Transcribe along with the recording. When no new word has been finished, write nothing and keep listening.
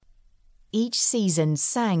Each season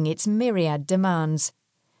sang its myriad demands.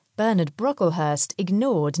 Bernard Brocklehurst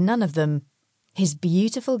ignored none of them. His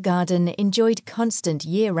beautiful garden enjoyed constant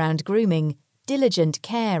year-round grooming, diligent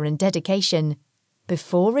care and dedication.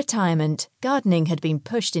 Before retirement, gardening had been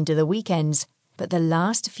pushed into the weekends, but the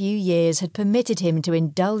last few years had permitted him to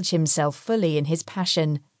indulge himself fully in his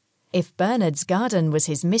passion. If Bernard's garden was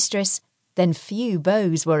his mistress, then few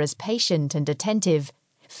beaux were as patient and attentive,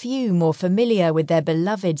 few more familiar with their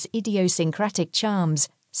beloved's idiosyncratic charms,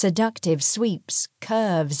 seductive sweeps,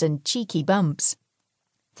 curves, and cheeky bumps.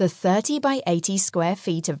 The 30 by 80 square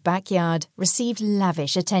feet of backyard received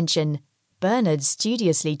lavish attention. Bernard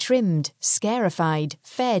studiously trimmed, scarified,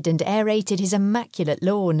 fed and aerated his immaculate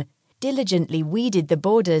lawn, diligently weeded the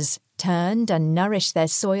borders, turned and nourished their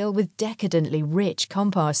soil with decadently rich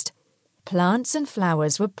compost. Plants and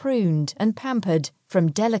flowers were pruned and pampered,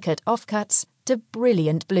 from delicate offcuts to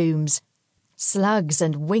brilliant blooms. Slugs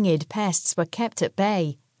and winged pests were kept at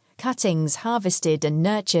bay, cuttings harvested and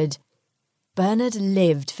nurtured. Bernard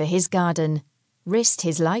lived for his garden, risked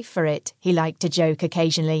his life for it, he liked to joke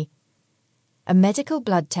occasionally. A medical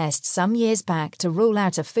blood test some years back to rule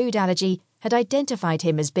out a food allergy had identified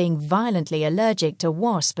him as being violently allergic to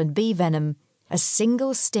wasp and bee venom. A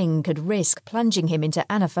single sting could risk plunging him into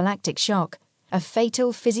anaphylactic shock, a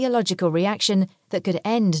fatal physiological reaction that could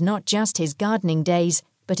end not just his gardening days,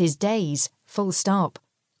 but his days, full stop.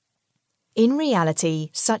 In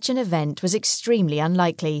reality, such an event was extremely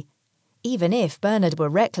unlikely. Even if Bernard were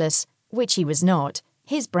reckless, which he was not,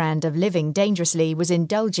 his brand of living dangerously was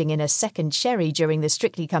indulging in a second sherry during the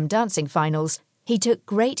Strictly Come Dancing finals. He took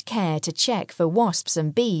great care to check for wasps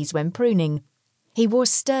and bees when pruning. He wore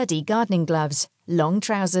sturdy gardening gloves, long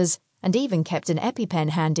trousers, and even kept an EpiPen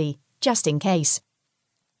handy, just in case.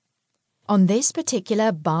 On this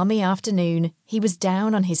particular balmy afternoon, he was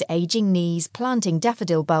down on his aging knees planting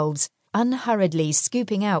daffodil bulbs, unhurriedly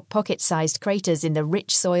scooping out pocket-sized craters in the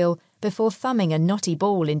rich soil before thumbing a knotty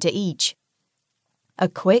ball into each. A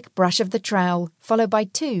quick brush of the trowel, followed by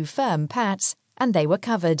 2 firm pats, and they were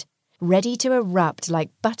covered, ready to erupt like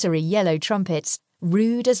buttery yellow trumpets,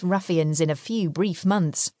 rude as ruffians in a few brief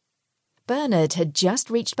months. Bernard had just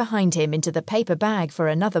reached behind him into the paper bag for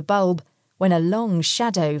another bulb when a long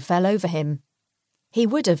shadow fell over him. He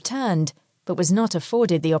would have turned, but was not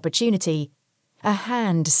afforded the opportunity. A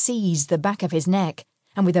hand seized the back of his neck,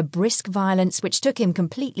 and with a brisk violence which took him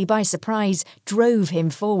completely by surprise, drove him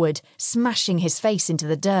forward, smashing his face into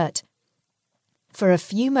the dirt. For a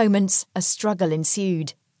few moments, a struggle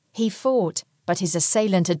ensued. He fought, but his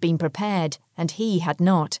assailant had been prepared, and he had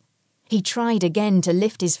not. He tried again to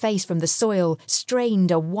lift his face from the soil,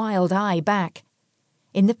 strained a wild eye back.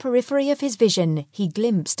 In the periphery of his vision, he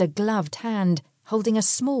glimpsed a gloved hand, holding a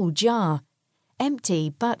small jar,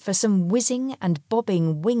 empty but for some whizzing and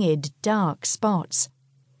bobbing winged dark spots.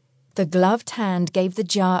 The gloved hand gave the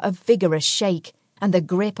jar a vigorous shake, and the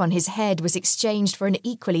grip on his head was exchanged for an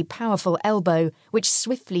equally powerful elbow, which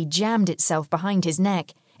swiftly jammed itself behind his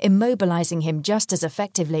neck, immobilizing him just as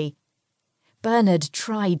effectively. Bernard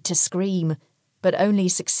tried to scream, but only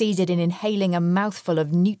succeeded in inhaling a mouthful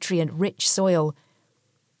of nutrient-rich soil.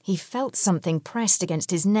 He felt something pressed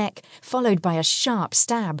against his neck, followed by a sharp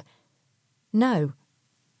stab. No,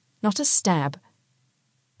 not a stab.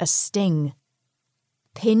 A sting.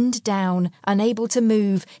 Pinned down, unable to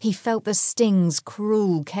move, he felt the sting's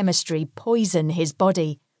cruel chemistry poison his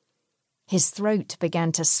body. His throat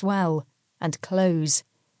began to swell and close.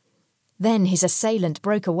 Then his assailant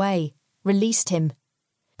broke away, released him.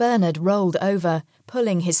 Bernard rolled over,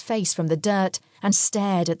 pulling his face from the dirt, and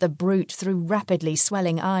stared at the brute through rapidly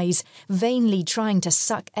swelling eyes, vainly trying to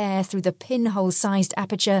suck air through the pinhole-sized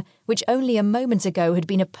aperture which only a moment ago had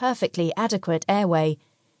been a perfectly adequate airway.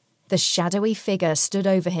 The shadowy figure stood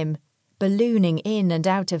over him, ballooning in and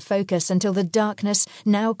out of focus until the darkness,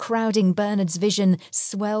 now crowding Bernard's vision,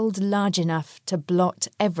 swelled large enough to blot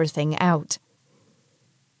everything out.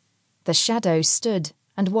 The shadow stood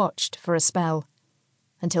and watched for a spell,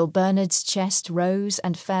 until Bernard's chest rose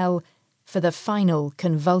and fell for the final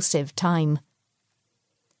convulsive time.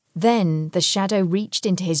 Then the shadow reached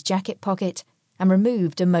into his jacket pocket and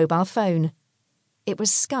removed a mobile phone. It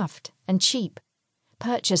was scuffed and cheap,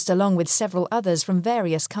 purchased along with several others from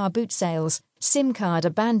various car boot sales, SIM card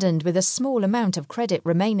abandoned with a small amount of credit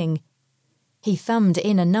remaining. He thumbed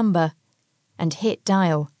in a number and hit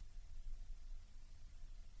dial.